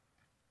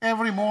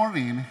Every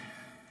morning,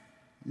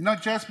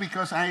 not just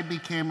because I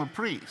became a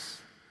priest,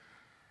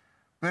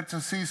 but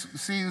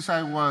since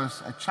I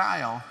was a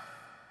child,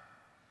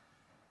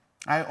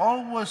 I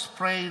always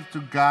prayed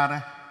to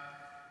God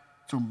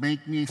to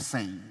make me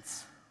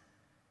saints.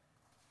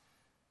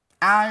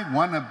 I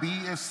want to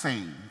be a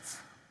saint.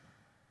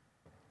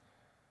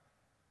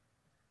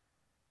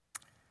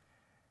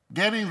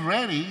 Getting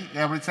ready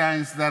every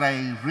time that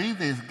I read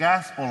this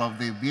Gospel of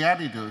the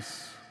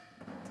Beatitudes,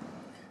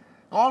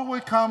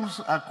 always comes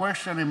a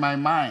question in my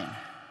mind.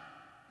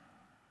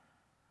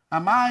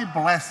 Am I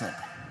blessed?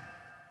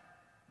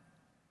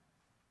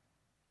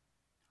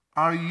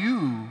 Are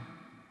you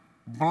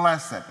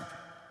blessed?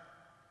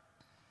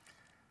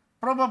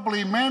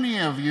 Probably many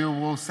of you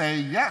will say,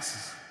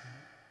 yes,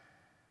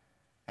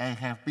 I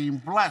have been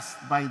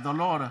blessed by the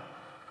Lord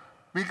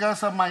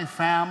because of my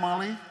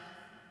family,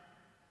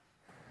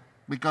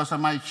 because of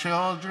my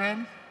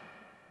children,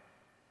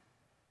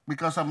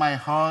 because of my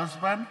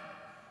husband,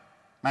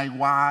 my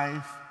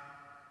wife,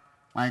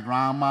 my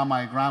grandma,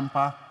 my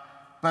grandpa.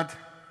 But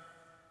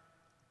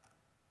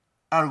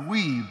are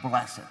we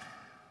blessed?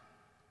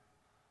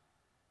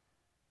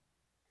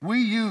 We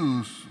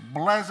use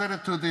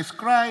blessed to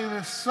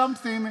describe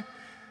something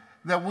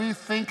that we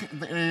think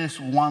is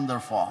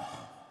wonderful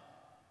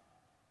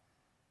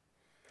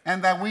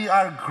and that we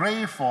are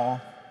grateful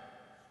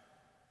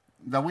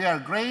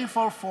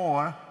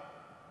for,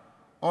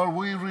 or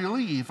we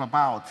relieve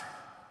about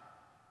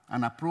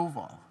an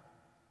approval.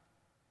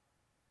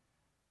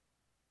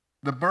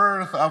 The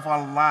birth of a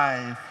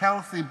live,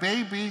 healthy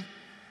baby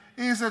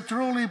is a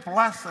truly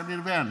blessed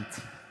event.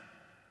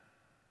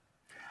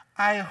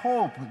 I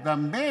hope that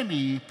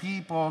many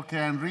people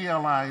can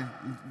realize,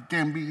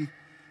 can be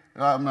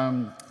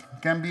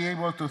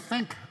able to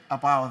think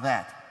about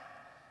that.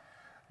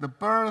 The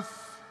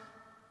birth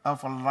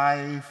of a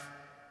live,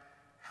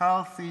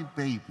 healthy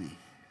baby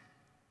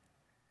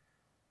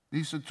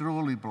is a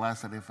truly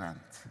blessed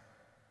event.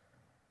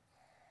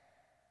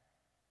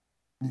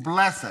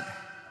 Blessed.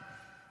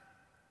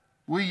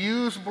 We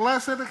use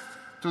blessed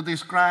to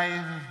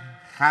describe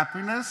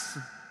happiness,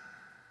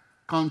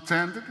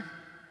 contented,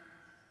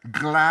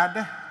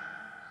 glad,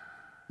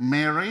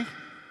 merry,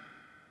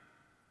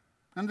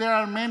 and there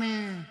are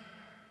many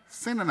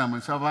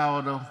synonyms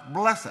about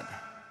blessed.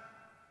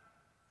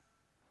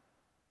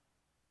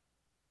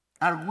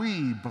 Are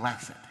we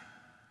blessed?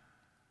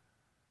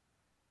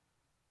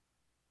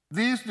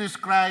 This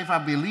describes a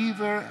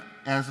believer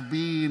as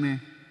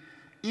being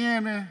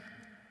in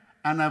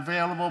an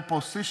available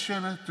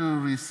position to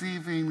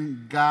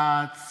receiving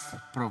God's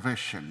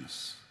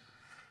provisions,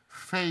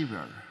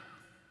 favor,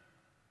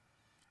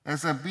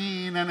 as a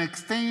being an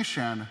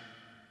extension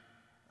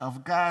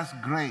of God's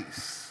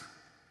grace.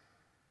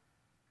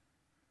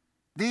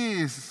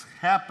 This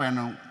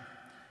happened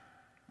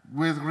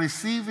with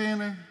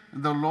receiving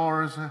the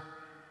Lord's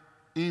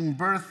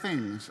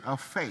in-birthings of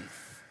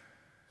faith.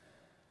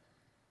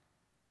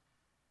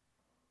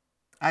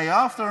 I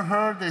often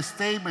heard the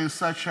statement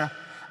such as,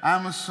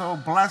 I'm so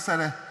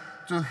blessed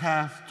to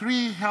have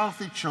 3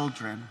 healthy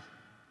children,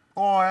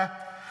 or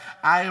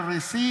I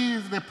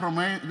received the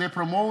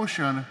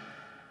promotion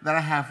that I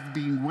have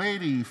been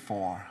waiting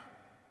for.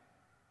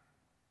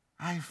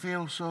 I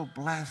feel so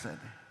blessed.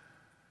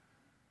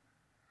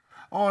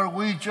 Or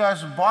we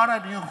just bought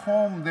a new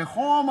home, the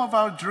home of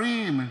our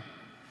dream.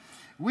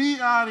 We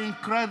are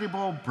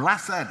incredibly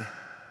blessed.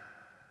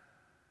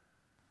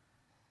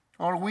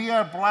 Or we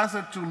are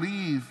blessed to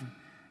live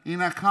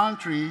in a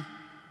country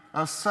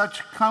of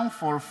such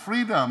comfort,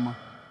 freedom,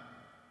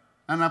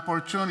 and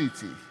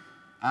opportunity,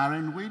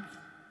 aren't we?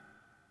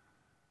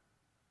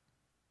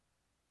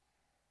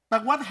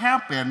 But what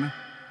happens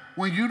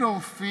when you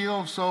don't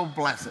feel so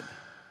blessed?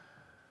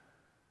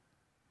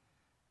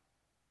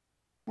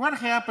 What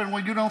happens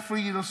when you don't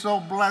feel so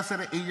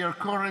blessed in your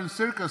current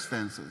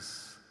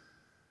circumstances?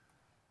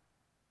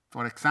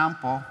 For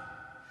example,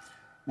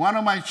 one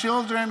of my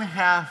children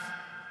have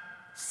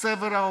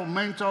several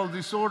mental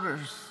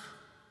disorders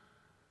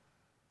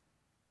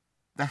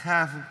that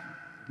have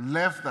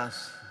left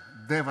us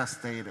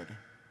devastated.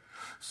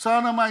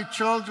 Some of my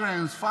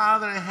children's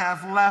fathers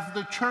have left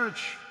the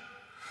church.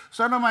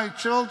 Some of my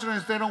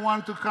children, they don't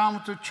want to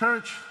come to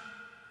church.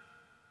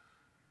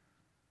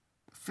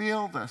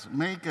 Feel us,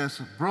 make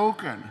us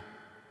broken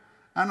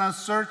and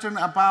uncertain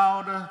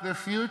about the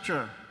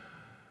future.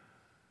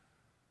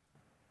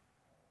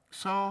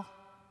 So,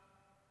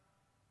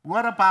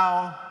 what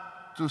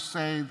about to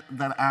say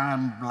that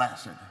I'm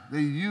blessed,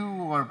 that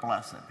you are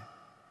blessed?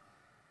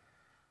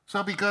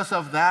 So because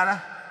of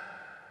that,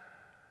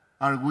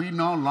 are we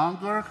no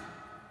longer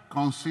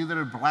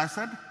considered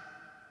blessed?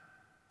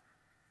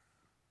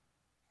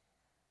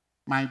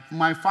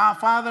 My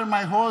father,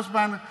 my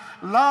husband,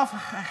 love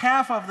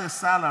half of the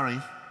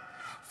salary,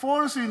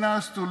 forcing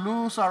us to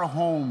lose our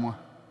home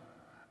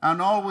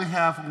and all we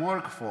have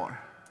worked for.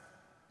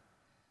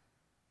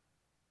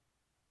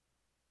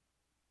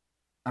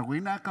 Are we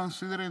not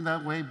considering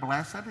that way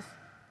blessed?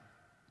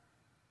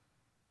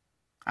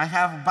 I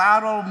have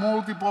battled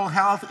multiple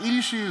health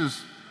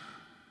issues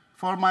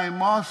for my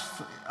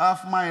most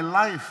of my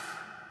life,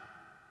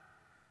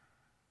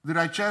 did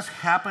I just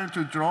happen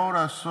to draw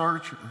a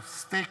search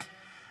stick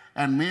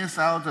and miss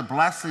out the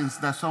blessings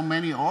that so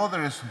many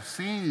others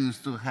seem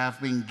to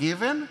have been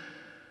given?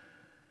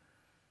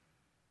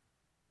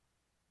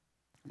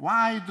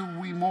 Why do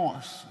we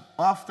most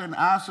often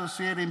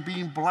associate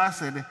being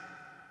blessed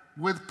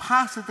with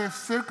positive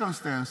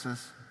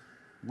circumstances,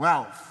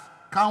 wealth,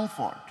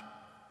 comfort,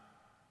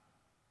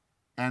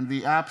 and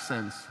the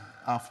absence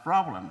of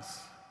problems?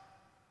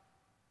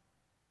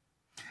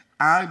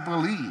 I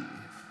believe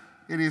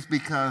it is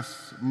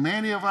because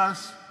many of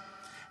us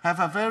have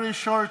a very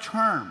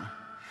short-term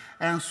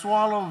and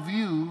shallow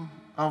view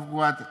of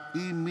what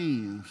it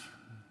means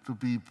to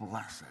be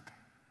blessed.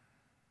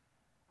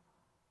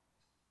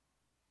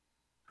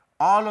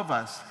 All of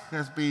us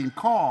has been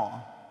called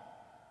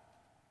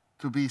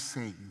to be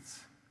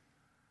saints.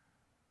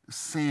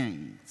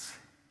 Saints.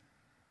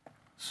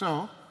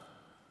 So,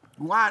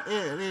 what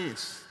it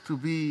is to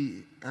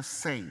be a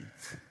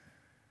saint?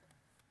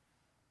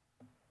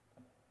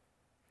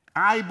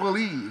 I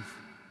believe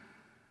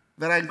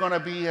that I'm going to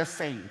be a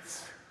saint.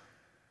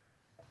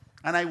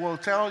 And I will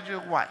tell you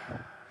why.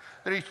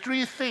 There are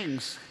three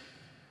things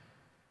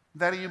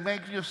that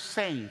make you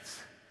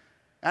saints,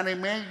 and it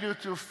makes you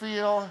to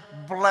feel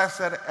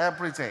blessed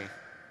every day,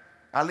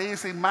 at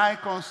least in my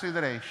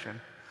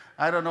consideration.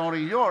 I don't know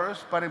in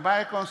yours, but in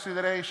my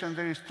consideration,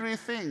 there is three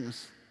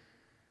things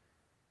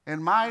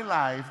in my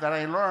life that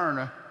I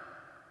learned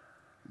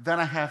that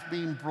I have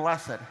been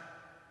blessed,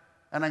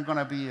 and I'm going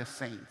to be a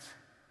saint.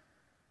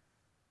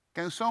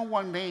 Can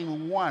someone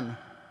name one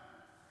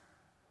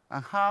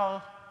on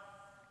how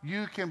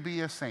you can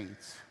be a saint,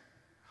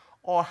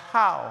 or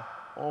how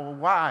or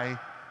why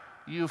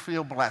you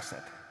feel blessed?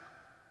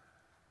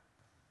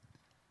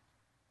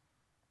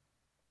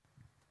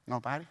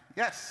 Nobody?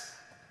 Yes.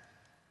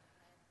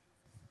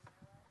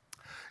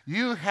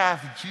 You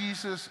have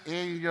Jesus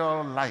in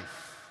your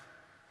life.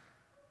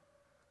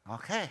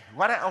 Okay.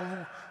 What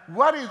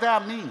does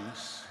that mean?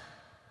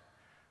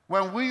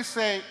 When we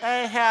say, I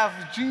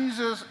have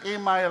Jesus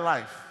in my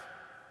life,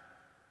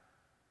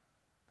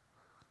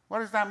 what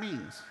does that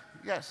mean?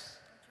 Yes.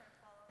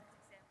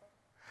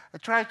 I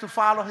try to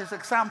follow his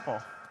example.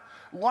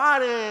 What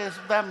does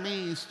that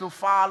mean to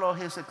follow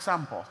his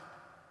example?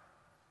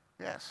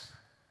 Yes.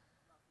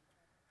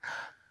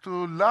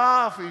 To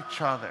love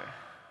each other.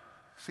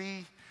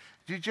 See,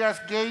 you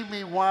just gave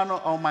me one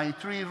of my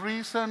three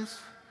reasons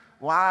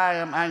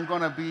why I'm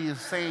going to be a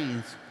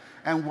saint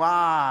and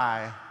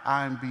why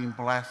I'm being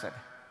blessed.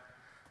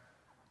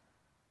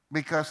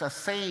 Because a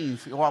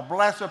saint or a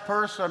blessed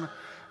person,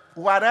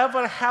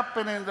 whatever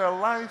happened in their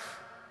life,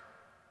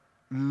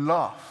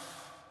 love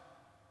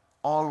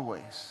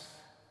always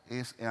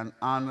is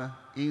on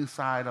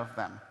inside of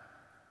them.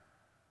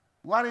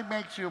 What it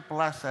makes you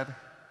blessed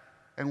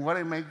and what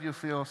it makes you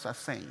feel a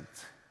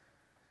saint.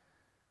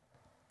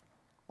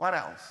 What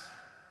else?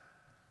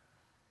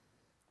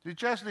 You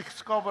just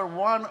discovered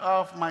one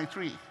of my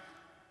three.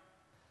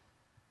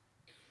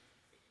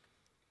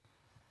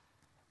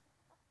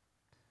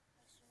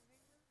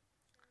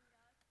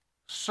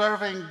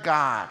 Serving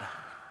God.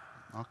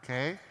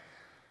 Okay?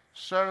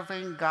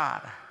 Serving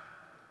God.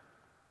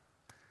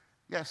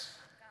 Yes.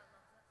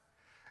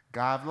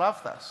 God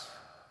loved us.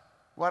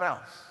 What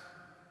else?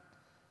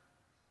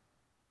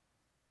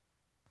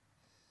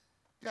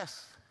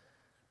 Yes.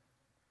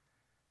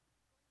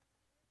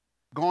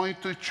 Going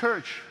to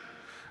church.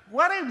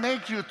 What did it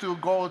make you to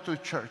go to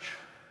church?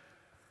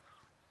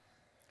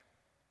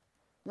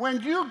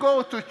 When you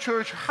go to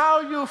church,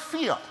 how you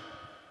feel?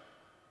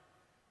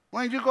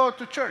 When you go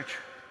to church?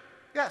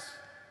 Yes.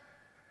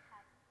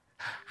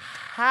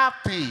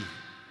 Happy.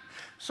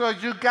 So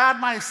you got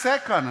my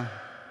second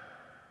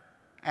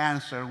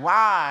answer.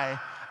 Why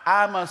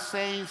I'm a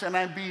saint and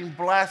I'm being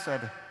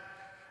blessed?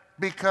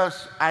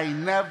 Because I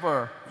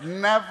never,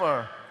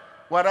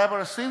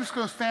 whatever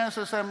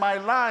circumstances in my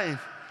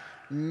life,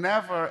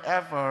 never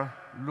ever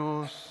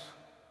lose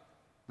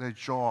the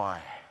joy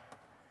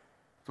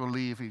to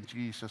live in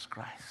Jesus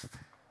Christ.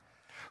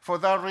 For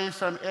that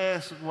reason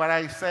is what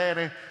I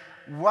said,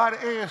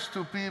 what is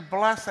to be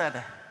blessed?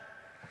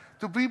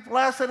 To be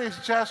blessed is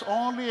just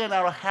only in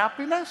our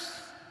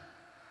happiness,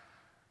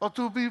 or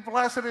to be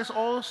blessed is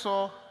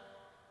also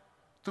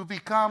to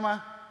become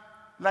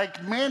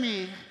like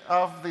many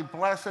of the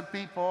blessed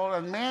people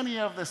and many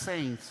of the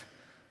saints,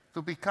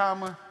 to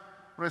become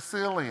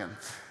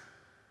resilient.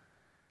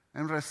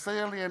 And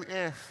resilient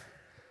is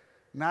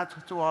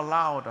not to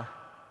allow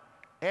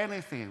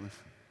anything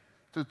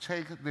to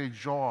take the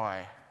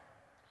joy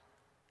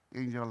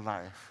in your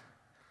life.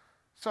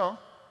 So,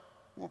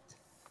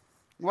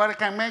 what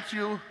can make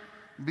you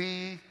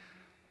be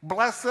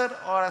blessed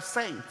or a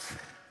saint?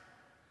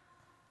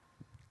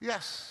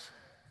 Yes.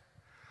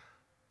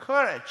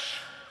 Courage.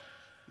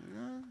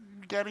 Yeah,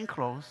 getting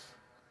close.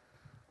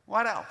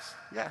 What else?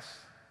 Yes.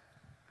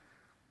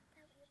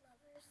 That we love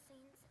our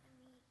saints and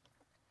we have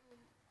time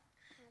to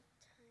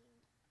keep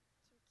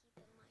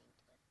in mind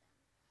with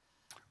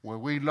them. where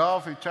we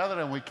love each other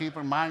and we keep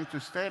our mind to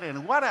steady.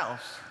 And what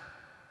else?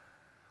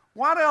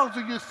 What else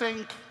do you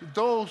think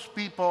those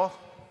people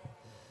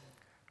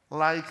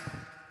like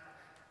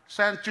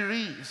Saint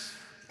Therese,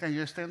 can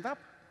you stand up?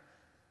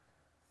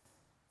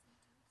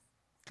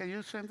 Can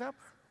you stand up?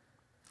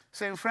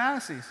 Saint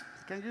Francis,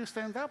 can you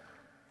stand up?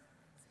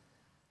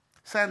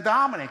 Saint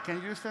Dominic,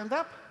 can you stand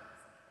up?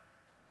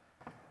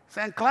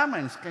 Saint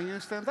Clemens, can you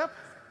stand up?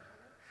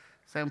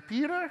 Saint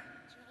Peter?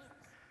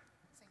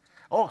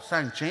 Oh,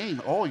 Saint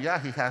James. Oh, yeah,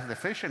 he has the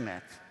fishing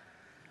net.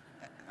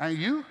 And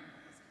you?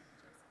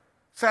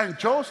 Saint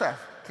Joseph,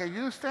 can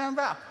you stand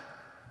up?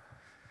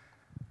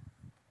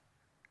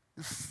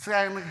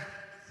 Saint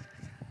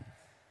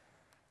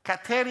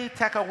Kateri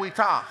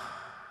Tekakwitha.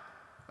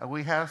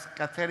 We have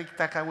Kateri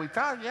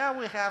Tekakwitha? Yeah,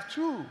 we have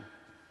two.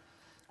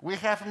 We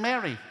have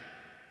Mary.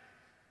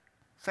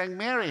 Saint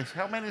Mary's.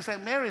 How many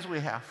Saint Mary's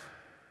we have?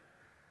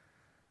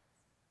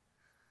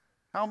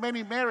 How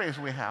many Marys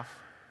we have?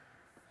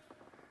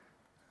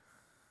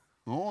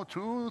 Oh,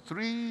 2,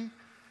 3.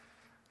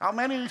 How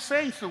many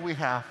saints do we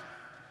have?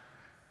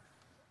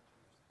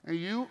 And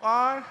you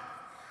are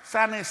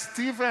Saint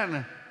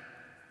Stephen.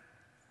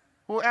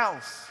 Who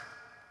else?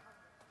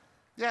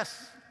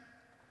 Yes.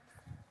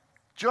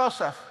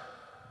 Joseph.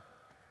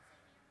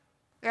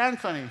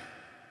 Anthony.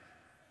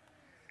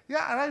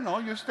 Yeah, I know.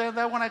 You stand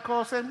there when I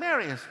call St.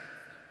 Mary's.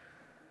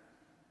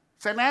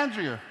 St.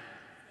 Andrew.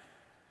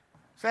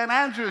 St.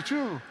 Andrew,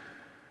 too.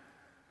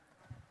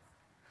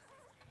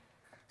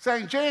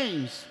 St.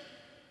 James.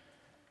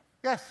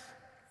 Yes.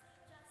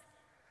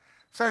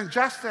 St.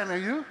 Justin,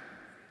 and you?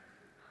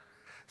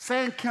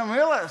 St.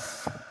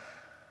 Camillus.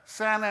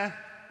 St.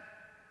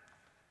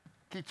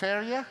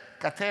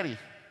 Kateri.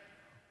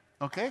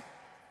 Okay?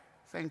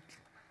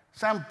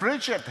 St.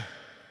 Bridget.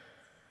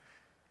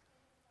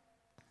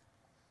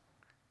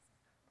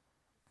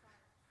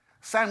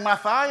 St.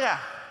 Matthias.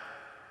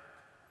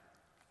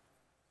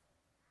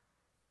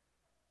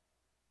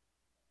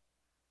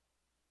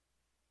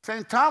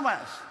 St.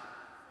 Thomas.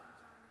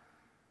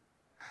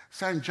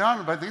 St.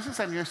 John, but this is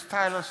a new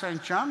style of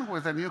St. John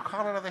with a new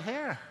color of the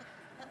hair.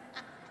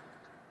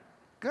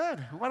 Good.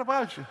 What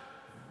about you?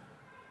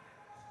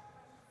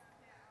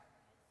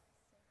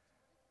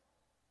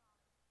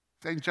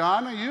 St.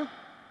 John, are you?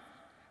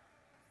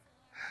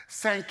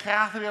 St.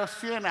 Catherine of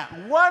Siena.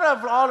 What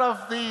of all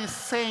of these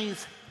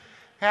saints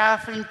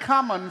have in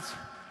common?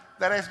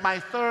 That is my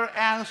third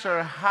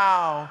answer,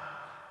 how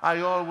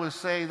I always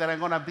say that I'm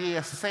going to be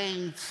a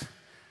saint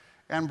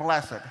and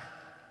blessed.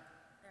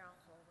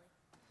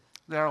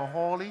 They're all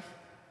holy.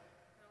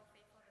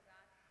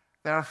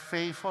 They're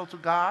faithful to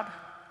God.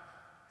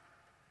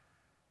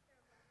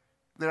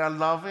 They're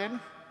loving.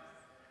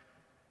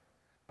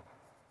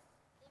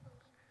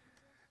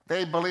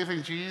 They believe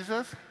in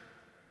Jesus.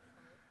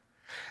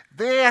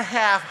 They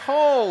have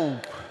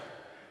hope.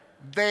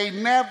 They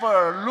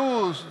never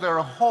lose their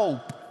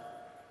hope.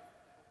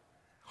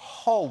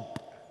 Hope.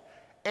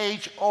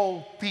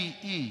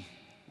 H-O-P-E.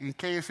 In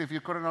case if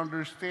you couldn't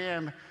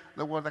understand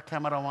the word that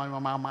came out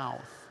of my mouth.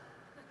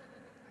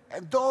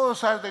 And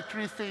those are the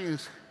three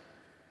things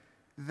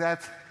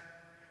that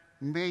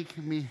make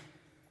me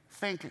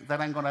think that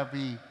I'm going to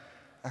be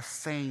a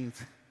saint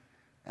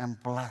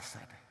and blessed.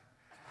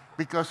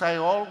 Because I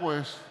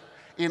always,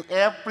 in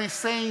every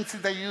saint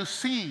that you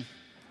see,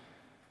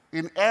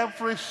 in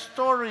every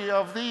story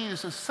of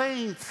these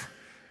saints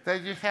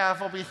that you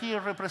have over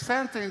here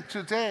representing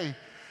today,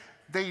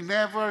 they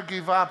never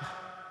give up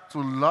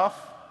to love,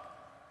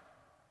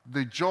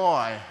 the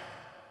joy,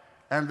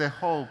 and the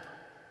hope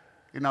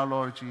in our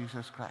Lord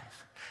Jesus Christ.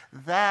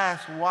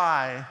 That's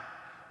why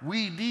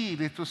we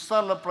need to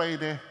celebrate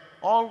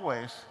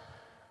always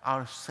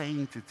our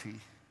sanctity.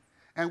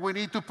 And we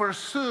need to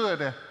pursue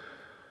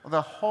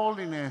the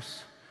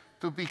holiness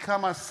to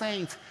become a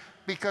saint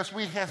because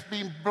we have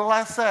been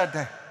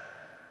blessed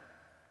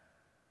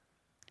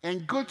in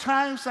good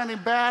times and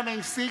in bad,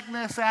 in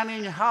sickness and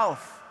in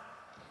health.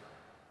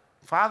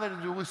 Father,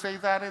 do we say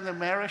that in the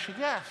marriage?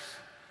 Yes.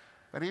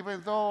 But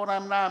even though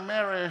I'm not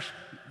married,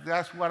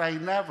 that's what I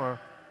never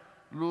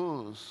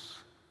lose.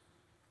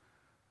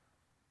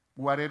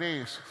 What it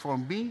is for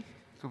me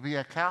to be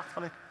a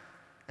Catholic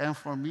and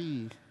for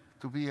me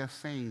to be a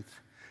saint.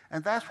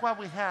 And that's what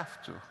we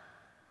have to.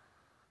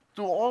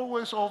 To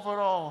always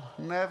overall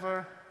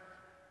never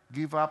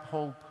give up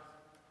hope.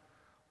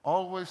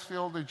 Always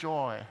feel the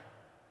joy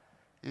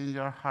in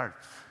your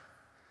heart.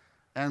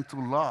 And to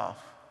love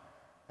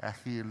as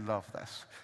He loved us.